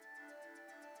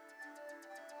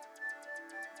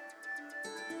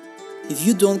If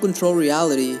you don't control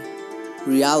reality,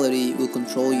 reality will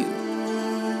control you.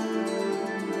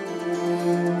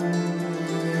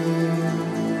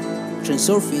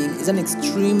 Transurfing is an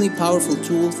extremely powerful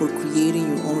tool for creating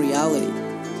your own reality.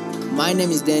 My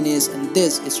name is Dennis, and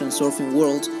this is Transurfing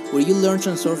World, where you learn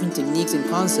transurfing techniques and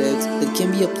concepts that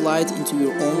can be applied into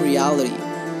your own reality.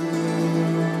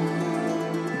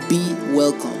 Be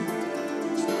welcome.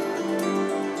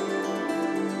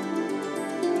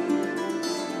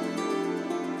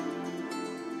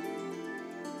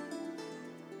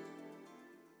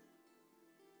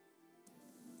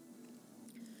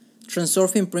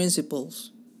 Transurfing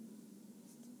principles.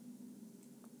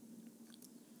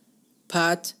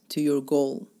 Path to your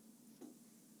goal.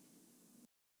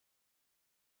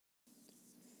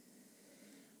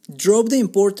 Drop the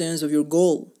importance of your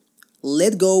goal.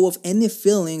 Let go of any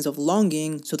feelings of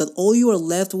longing so that all you are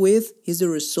left with is the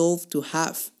resolve to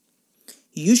have.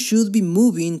 You should be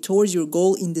moving towards your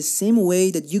goal in the same way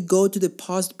that you go to the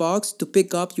post box to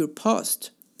pick up your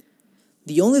post.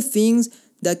 The only things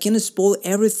that can spoil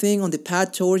everything on the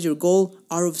path towards your goal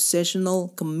are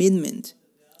obsessional commitment,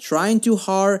 trying too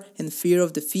hard, and fear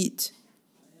of defeat.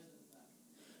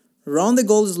 Run the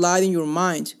goal slide in your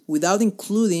mind without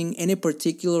including any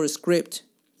particular script.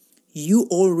 You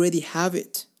already have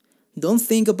it. Don't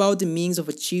think about the means of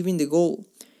achieving the goal.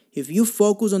 If you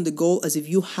focus on the goal as if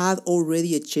you had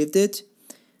already achieved it,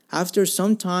 after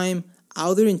some time,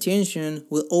 outer intention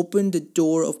will open the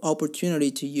door of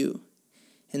opportunity to you.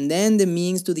 And then the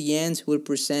means to the ends will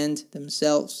present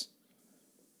themselves.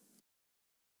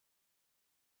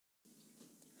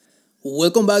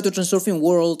 Welcome back to Transurfing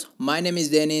World. My name is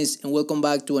Dennis, and welcome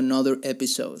back to another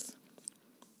episode.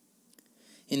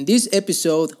 In this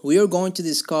episode, we are going to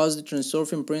discuss the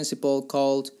transurfing principle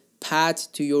called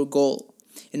Path to Your Goal.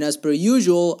 And as per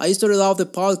usual, I started off the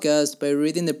podcast by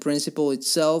reading the principle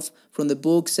itself from the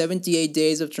book 78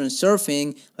 Days of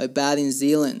Transurfing by Badin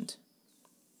Zeeland.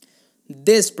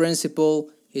 This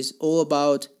principle is all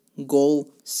about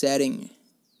goal setting.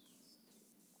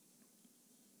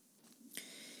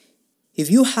 If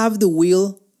you have the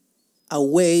will, a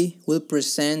way will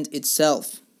present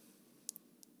itself.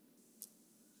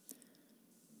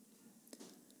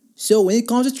 So when it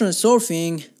comes to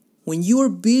transurfing, when you are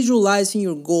visualizing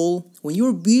your goal, when you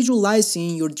are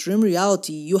visualizing your dream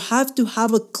reality, you have to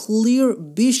have a clear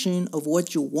vision of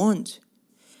what you want.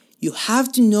 You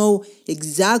have to know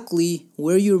exactly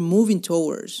where you're moving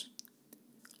towards,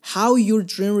 how your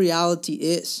dream reality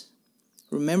is.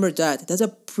 Remember that. That's a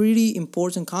pretty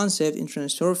important concept in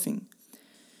transurfing.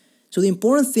 So the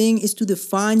important thing is to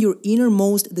define your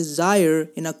innermost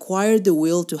desire and acquire the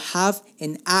will to have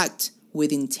and act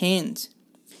with intent.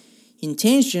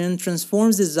 Intention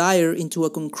transforms desire into a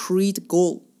concrete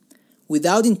goal.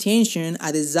 Without intention,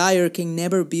 a desire can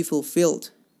never be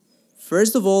fulfilled.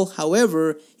 First of all,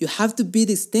 however, you have to be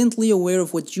distinctly aware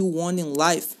of what you want in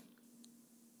life.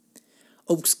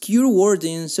 Obscure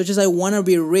wording such as I want to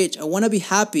be rich, I want to be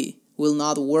happy will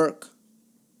not work.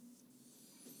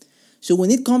 So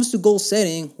when it comes to goal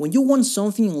setting, when you want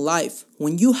something in life,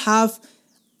 when you have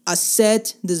a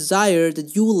set desire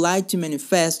that you would like to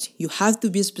manifest, you have to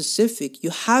be specific.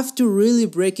 You have to really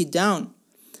break it down.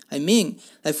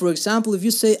 Like for example, if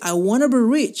you say, I want to be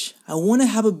rich, I want to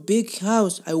have a big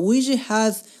house, I wish I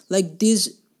had like this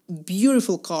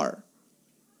beautiful car.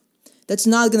 That's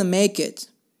not going to make it.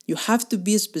 You have to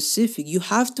be specific. You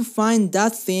have to find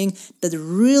that thing that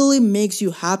really makes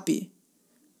you happy.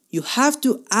 You have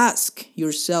to ask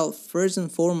yourself first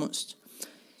and foremost,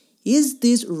 is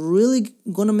this really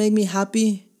going to make me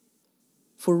happy?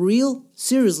 For real?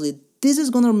 Seriously, this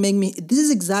is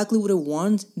exactly what I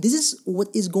want. This is what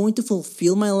is going to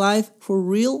fulfill my life for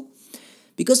real.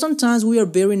 Because sometimes we are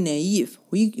very naive.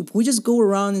 We just go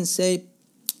around and say,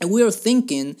 and we are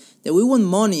thinking that we want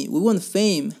money, we want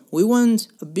fame, we want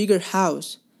a bigger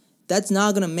house. That's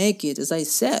not going to make it, as I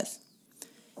said.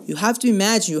 You have to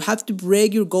imagine, you have to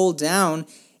break your goal down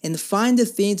and find the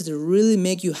things that really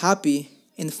make you happy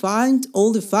and find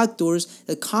all the factors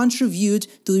that contribute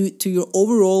to your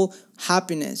overall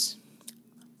happiness.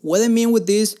 What I mean with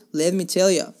this, let me tell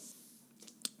you.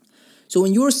 So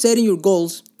when you're setting your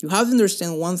goals, you have to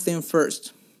understand one thing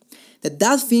first.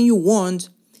 That thing you want,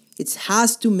 it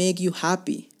has to make you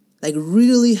happy. Like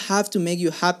really have to make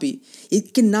you happy.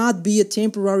 It cannot be a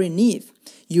temporary need.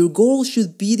 Your goal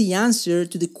should be the answer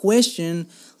to the question,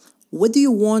 what do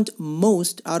you want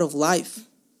most out of life?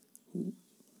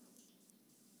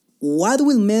 What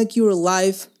will make your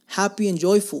life happy and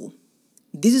joyful?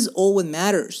 This is all what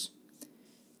matters.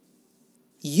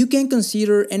 You can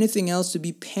consider anything else to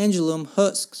be pendulum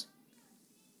husks.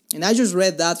 And I just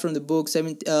read that from the book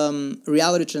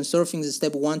Reality Transurfing,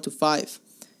 Step 1 to 5.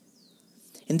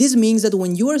 And this means that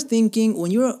when you are thinking,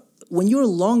 when you're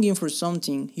longing for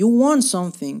something, you want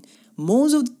something,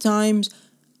 most of the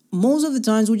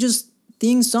times we just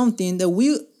think something that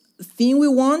we think we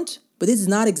want, but it's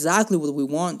not exactly what we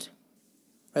want.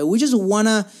 Right? We just want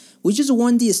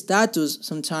the status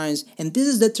sometimes, and this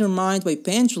is determined by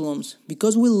pendulums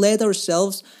because we let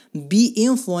ourselves be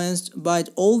influenced by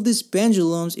all these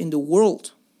pendulums in the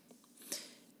world.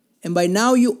 And by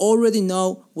now you already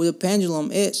know what a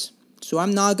pendulum is. So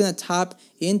I'm not going to tap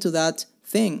into that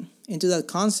thing, into that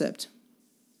concept.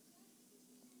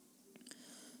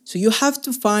 So you have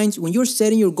to find, when you're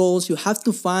setting your goals, you have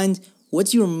to find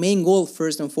what's your main goal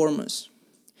first and foremost.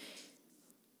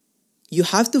 You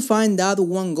have to find that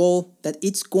one goal that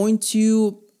it's going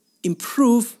to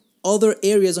improve other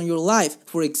areas on your life.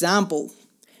 For example,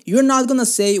 you're not going to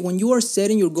say, when you are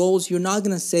setting your goals, you're not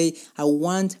going to say, I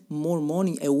want more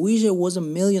money. I wish I was a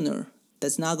millionaire.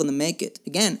 That's not going to make it.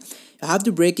 Again, you have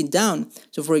to break it down.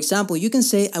 So for example, you can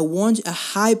say, I want a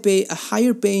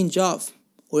higher paying job,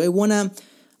 or I want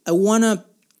to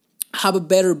have a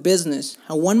better business.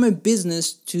 I want my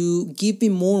business to give me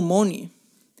more money.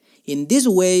 In this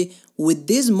way, with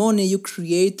this money you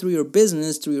create through your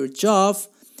business, through your job,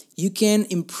 you can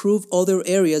improve other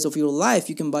areas of your life.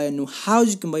 You can buy a new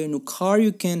house, you can buy a new car,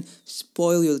 you can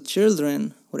spoil your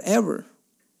children, whatever.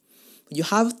 But you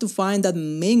have to find that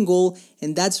main goal,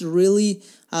 and that's really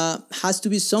has to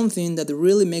be something that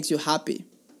really makes you happy.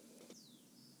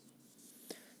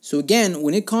 So again,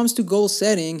 when it comes to goal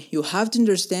setting, you have to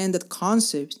understand that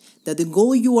concept, that the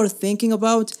goal you are thinking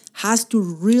about has to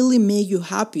really make you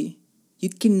happy. You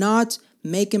cannot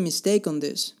make a mistake on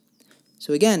this.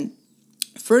 So again,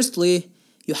 firstly,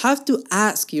 you have to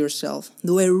ask yourself,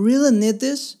 do I really need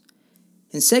this?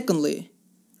 And secondly,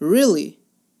 really,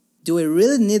 do I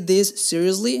really need this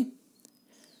seriously?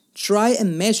 Try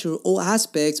and measure all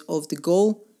aspects of the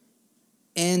goal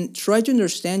and try to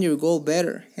understand your goal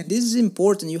better. And this is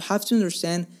important. You have to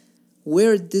understand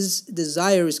where this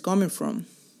desire is coming from.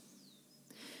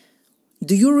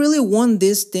 Do you really want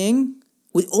this thing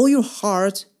with all your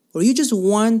heart, or you just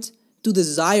want to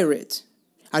desire it?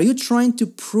 Are you trying to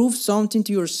prove something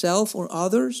to yourself or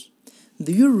others?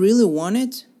 Do you really want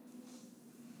it?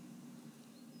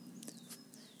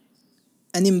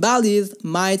 An invalid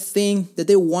might think that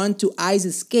they want to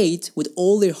ice skate with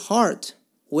all their heart,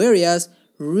 whereas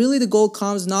really the goal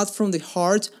comes not from the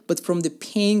heart, but from the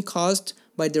pain caused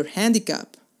by their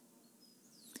handicap.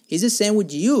 It's the same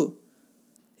with you.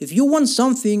 If you want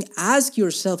something, ask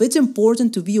yourself. It's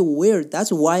important to be aware.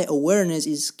 That's why awareness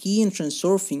is key in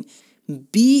transurfing.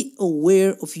 Be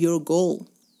aware of your goal.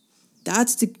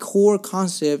 That's the core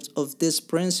concept of this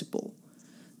principle.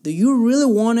 Do you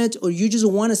really want it, or you just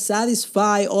want to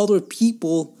satisfy other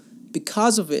people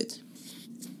because of it?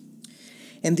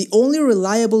 And the only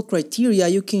reliable criteria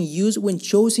you can use when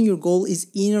choosing your goal is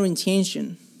inner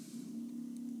intention.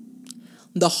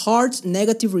 The heart's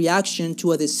negative reaction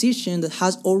to a decision that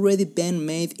has already been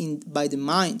made by the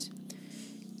mind.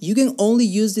 You can only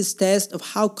use this test of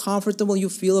how comfortable you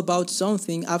feel about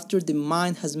something after the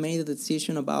mind has made a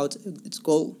decision about its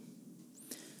goal.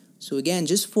 So again,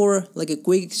 just for like a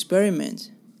quick experiment,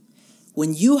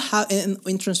 when you have in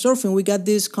transurfing, we got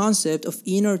this concept of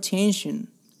inner tension.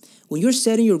 When you're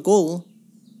setting your goal,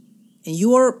 and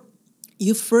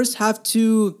you first have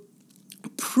to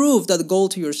prove that goal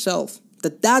to yourself,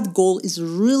 that goal is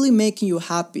really making you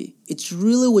happy. It's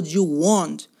really what you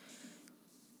want.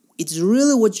 It's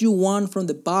really what you want from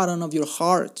the bottom of your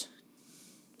heart.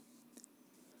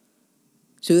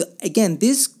 So again,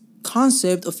 this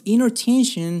concept of inner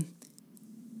tension,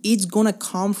 it's gonna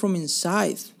come from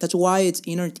inside. That's why it's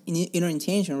inner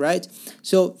intention, right?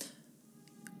 So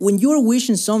when you're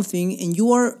wishing something and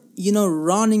you are,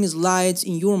 running slides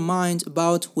in your mind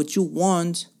about what you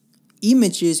want,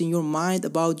 images in your mind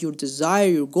about your desire,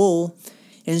 your goal,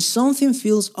 and something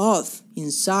feels off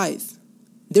inside,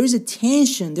 there is a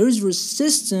tension, there is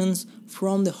resistance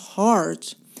from the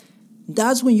heart.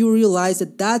 That's when you realize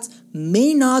that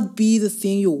may not be the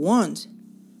thing you want,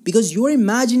 because you're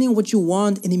imagining what you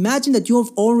want and imagine that you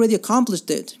have already accomplished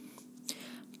it.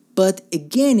 But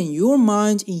again, in your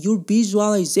mind, in your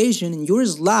visualization, in your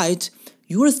slide,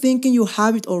 you are thinking you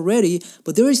have it already,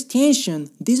 but there is tension.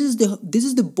 This is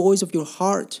the voice of your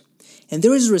heart. And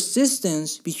there is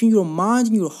resistance between your mind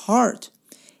and your heart.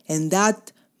 And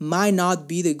that might not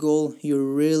be the goal you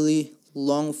really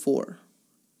long for.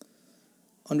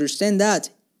 Understand that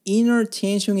inner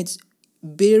tension is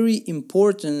very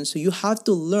important. So you have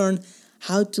to learn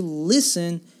how to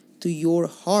listen to your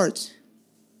heart.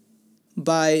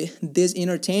 by this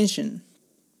inner tension.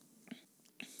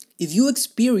 If you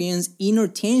experience inner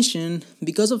tension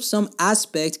because of some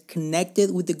aspect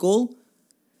connected with the goal,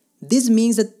 this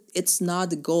means that it's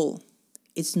not the goal.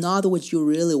 It's not what you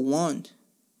really want.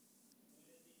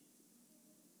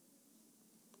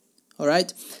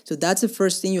 Alright? So that's the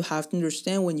first thing you have to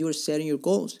understand when you are setting your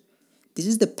goals. This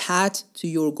is the path to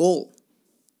your goal.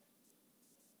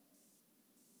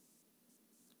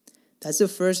 That's the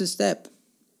first step.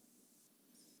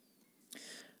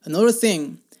 Another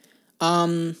thing,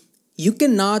 you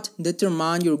cannot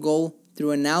determine your goal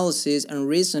through analysis and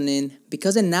reasoning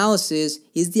because analysis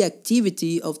is the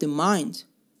activity of the mind.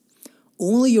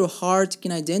 Only your heart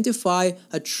can identify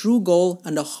a true goal,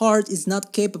 and the heart is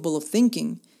not capable of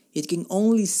thinking. It can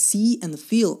only see and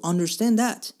feel. Understand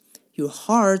that. Your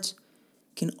heart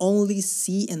can only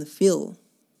see and feel.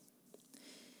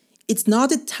 It's not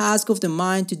the task of the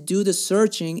mind to do the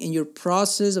searching in your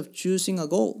process of choosing a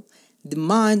goal. The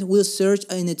mind will search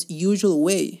in its usual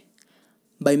way,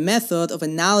 by method of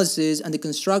analysis and the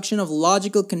construction of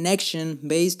logical connection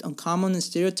based on common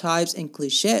stereotypes and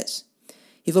cliches.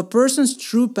 If a person's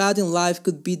true path in life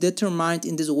could be determined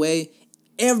in this way,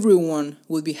 everyone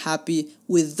would be happy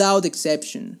without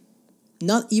exception.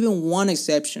 Not even one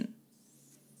exception.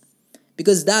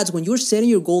 Because that's when you're setting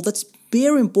your goal, that's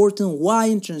very important why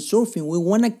in Transurfing we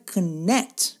want to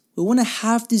connect. We want to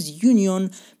have this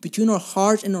union between our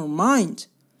heart and our mind.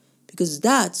 Because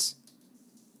that's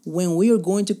when we are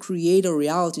going to create a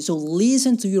reality. So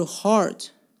listen to your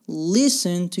heart.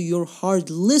 Listen to your heart.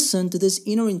 Listen to this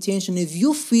inner intention. If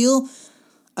you feel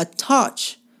a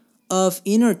touch of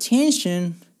inner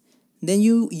tension, then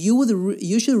you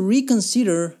should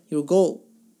reconsider your goal.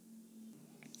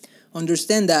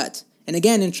 Understand that. And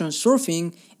again, in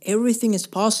Transurfing, everything is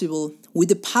possible with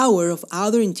the power of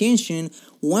outer intention.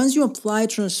 Once you apply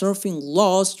Transurfing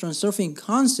laws, Transurfing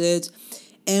concepts,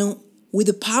 and with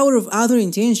the power of outer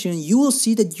intention, you will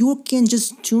see that you can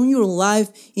just tune your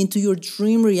life into your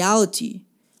dream reality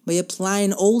by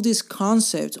applying all these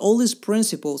concepts, all these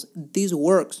principles. This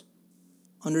works.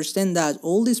 Understand that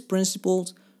all these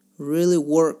principles really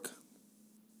work.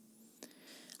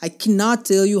 I cannot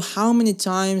tell you how many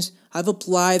times I've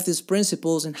applied these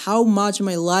principles and how much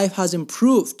my life has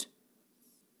improved.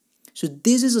 So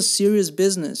this is a serious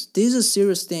business. This is a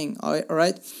serious thing, all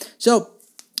right? So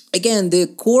again, the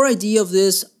core idea of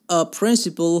this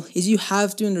principle is you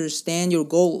have to understand your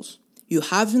goals. You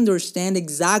have to understand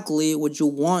exactly what you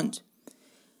want.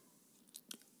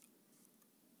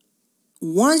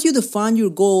 Once you define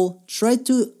your goal, try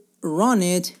to run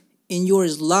it in your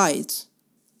slides,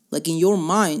 like in your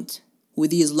mind.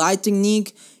 With the slide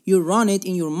technique, you run it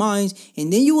in your mind,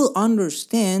 and then you will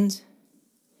understand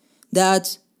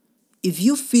that if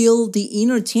you feel the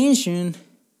inner tension,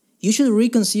 you should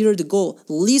reconsider the goal.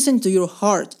 Listen to your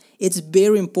heart. It's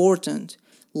very important.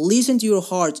 Listen to your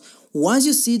heart. Once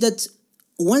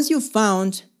you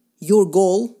found your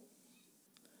goal,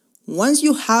 once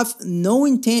you have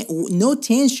no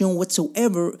tension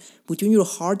whatsoever between your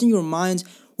heart and your mind,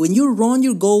 when you run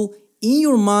your goal in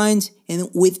your mind and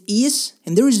with ease,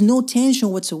 and there is no tension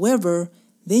whatsoever,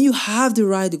 then you have the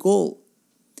right goal.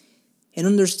 And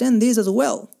understand this as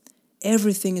well.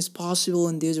 Everything is possible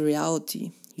in this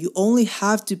reality. You only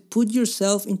have to put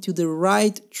yourself into the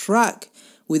right track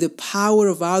with the power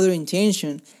of outer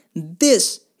intention.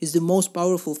 This is the most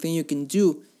powerful thing you can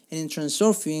do. And in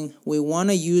Transurfing, we want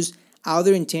to use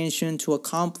outer intention to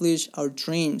accomplish our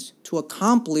dreams, to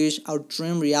accomplish our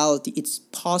dream reality. It's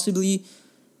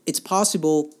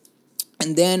possible.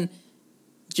 And then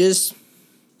just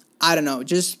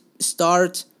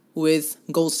start with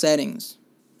goal settings,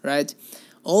 right?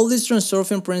 All these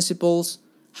Transurfing principles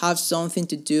have something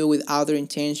to do with outer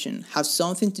intention, have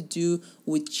something to do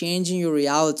with changing your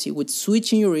reality, with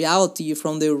switching your reality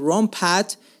from the wrong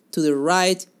path to the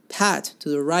right path, to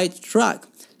the right track,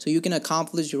 so you can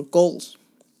accomplish your goals.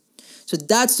 So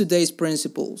that's today's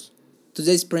principle,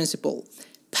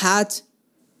 path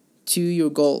to your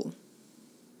goal.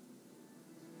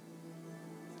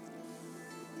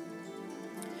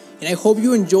 And I hope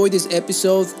you enjoyed this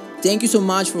episode. Thank you so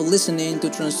much for listening to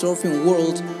Transurfing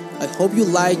World. I hope you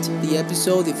liked the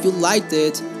episode. If you liked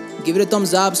it, give it a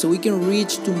thumbs up so we can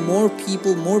reach to more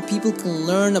people. More people can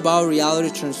learn about reality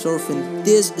Transurfing.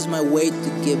 This is my way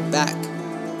to give back.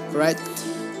 Alright?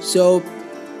 So,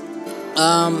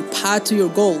 path to your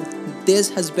goal. This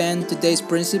has been today's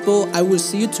principle. I will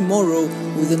see you tomorrow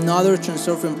with another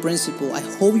Transurfing principle. I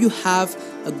hope you have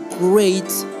a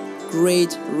great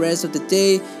rest of the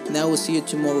day, and I will see you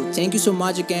tomorrow. Thank you so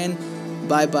much again.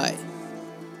 Bye bye.